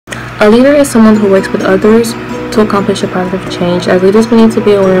A leader is someone who works with others to accomplish a positive change. As leaders, we need to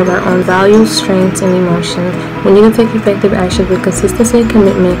be aware of our own values, strengths, and emotions. We need to take effective actions with consistency and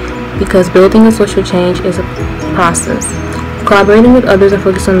commitment because building a social change is a process. Collaborating with others and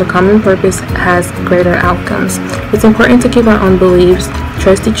focusing on the common purpose has greater outcomes. It's important to keep our own beliefs,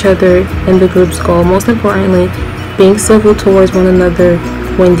 trust each other, and the group's goal. Most importantly, being civil towards one another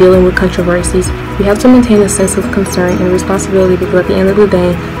when dealing with controversies. We have to maintain a sense of concern and responsibility because at the end of the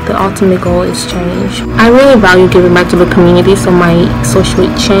day, the ultimate goal is change. I really value giving back to the community, so my social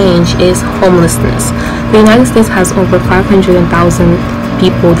change is homelessness. The United States has over 500,000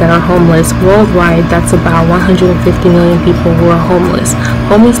 people that are homeless. Worldwide, that's about 150 million people who are homeless.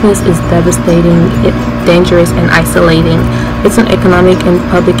 Homelessness is devastating, dangerous, and isolating. It's an economic and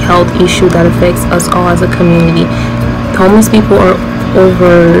public health issue that affects us all as a community. Homeless people are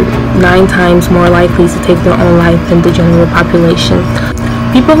over 9 times more likely to take their own life than the general population.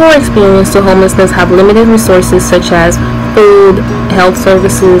 People who are experienced to homelessness have limited resources such as food, health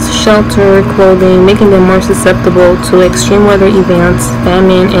services, shelter, clothing, making them more susceptible to extreme weather events,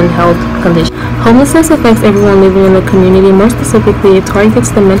 famine, and health conditions. Homelessness affects everyone living in the community. More specifically, it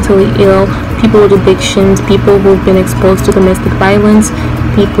targets the mentally ill, people with addictions, people who've been exposed to domestic violence,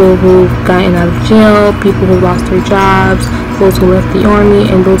 people who've gotten out of jail, people who lost their jobs, those who left the army,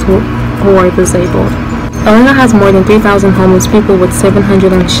 and those who are disabled. Atlanta has more than 3,000 homeless people with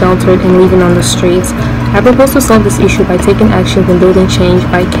 700 unsheltered and living on the streets. I propose to solve this issue by taking actions and building change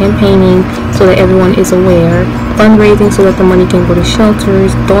by campaigning so that everyone is aware, fundraising so that the money can go to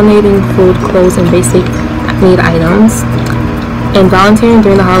shelters, donating food, clothes, and basic need items, and volunteering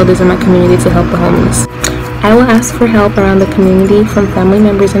during the holidays in my community to help the homeless. I will ask for help around the community from family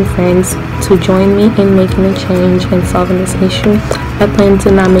members and friends to join me in making a change and solving this issue. I plan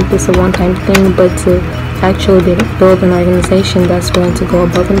to not make this a one-time thing, but to actually build an organization that's willing to go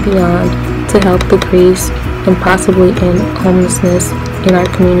above and beyond to help decrease and possibly end homelessness in our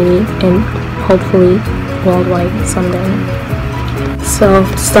community and hopefully worldwide someday. So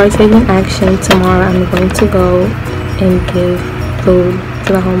to start taking action, tomorrow I'm going to go and give food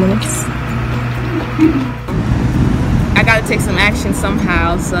to the homeless. I gotta take some action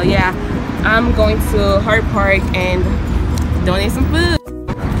somehow, so yeah, I'm going to Hart Park and donate some food.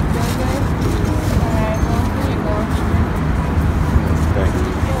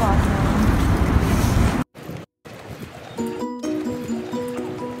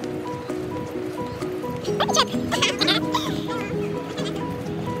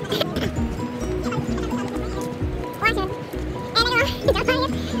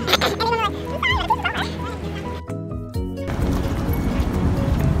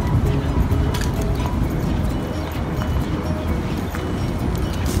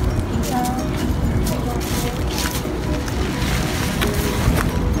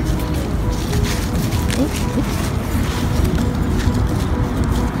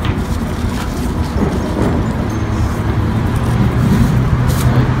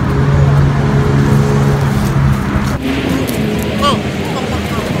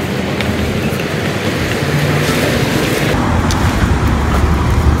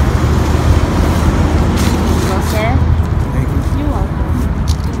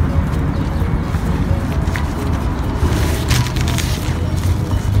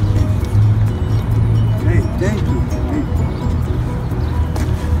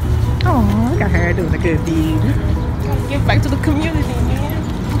 Doing a good deed. Gotta give back to the community, man.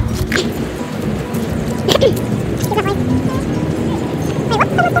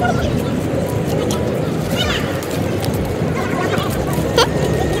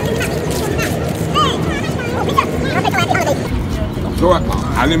 So I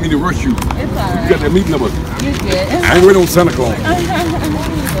didn't mean to rush you. It's alright. You got that meeting number. You good. I ain't waiting on Santa Claus.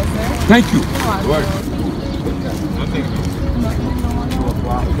 Thank you. All right.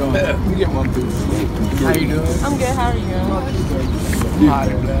 How you doing? I'm good. How are you?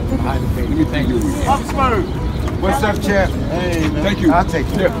 Thank you. What's up, Chef? Hey, man. Thank you. I'll take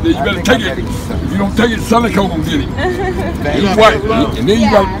it. Yeah, you better take it. If you don't take it, Santa Claus gonna get it. It's white, and then you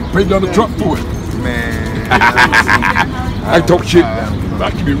gotta pay down the truck for it. Man. I talk shit.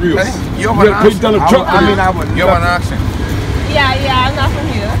 I keep it real. You're you gotta pay down the truck. You're an oxen. Yeah, I'm not from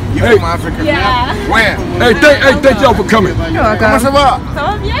here. You from Africa? Yeah. Where? Hey, thank y'all for coming. ¿Cómo se va?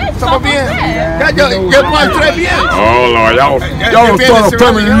 Estamos bien. Yo puedo très bien. Oh Lord, y'all don't start a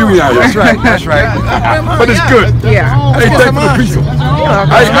family reunion out here. That's right. But it's good. Yeah. Hey, thank you for the pizza.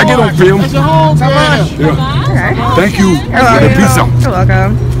 I get on film. Yeah. Okay. Thank you for the pizza. You're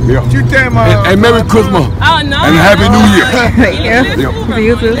welcome. Yeah. And Merry Christmas. Oh no. And Happy New Year. Thank you.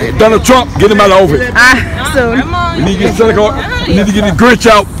 You too. Donald Trump, get him out of office. Soon. We need to get Santa Claus. We need to get the Grinch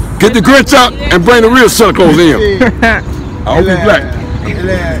out. Get the grits out and bring the real Santa Claus in. I hope he's black.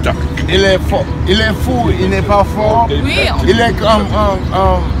 Il est fou, il n'est pas fort. Oui. Il est comme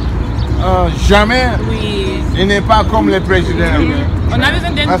jamais. Oui. Il n'est pas comme le président. On a besoin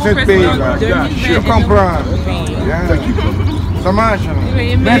d'un À nouveau ce pays. président. Je comprends. Ça marche.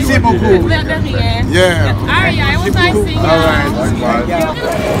 Oui, Merci beaucoup. De rien. Yeah. Alright, it was nice seeing you. All right.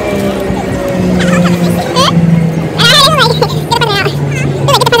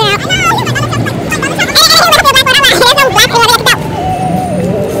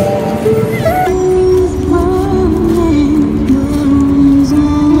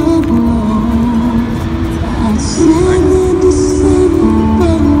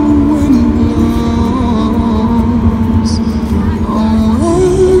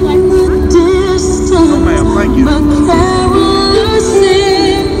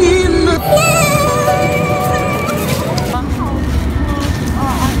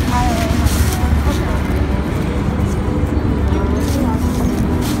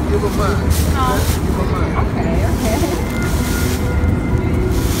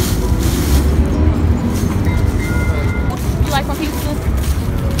 You like some pizza?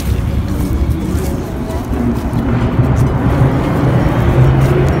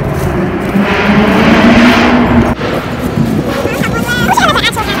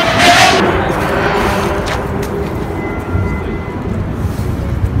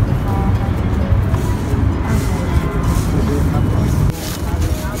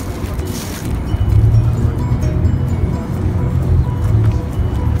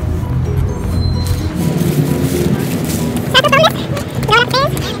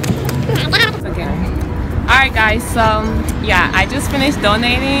 Alright guys, so yeah, I just finished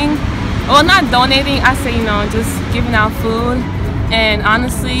donating. Well, not donating, I say, you know, just giving out food. And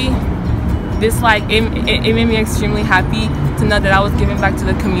honestly, this it made me extremely happy to know that I was giving back to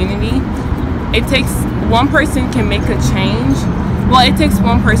the community. It takes one person can make a change. Well, it takes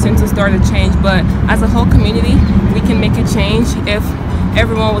one person to start a change, but as a whole community, we can make a change if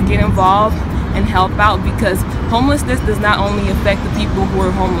everyone would get involved and help out, because homelessness does not only affect the people who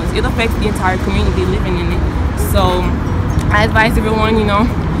are homeless, it affects the entire community living in it. So I advise everyone, you know,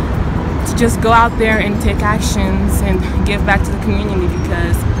 to just go out there and take actions and give back to the community,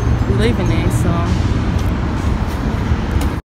 because we live in it. So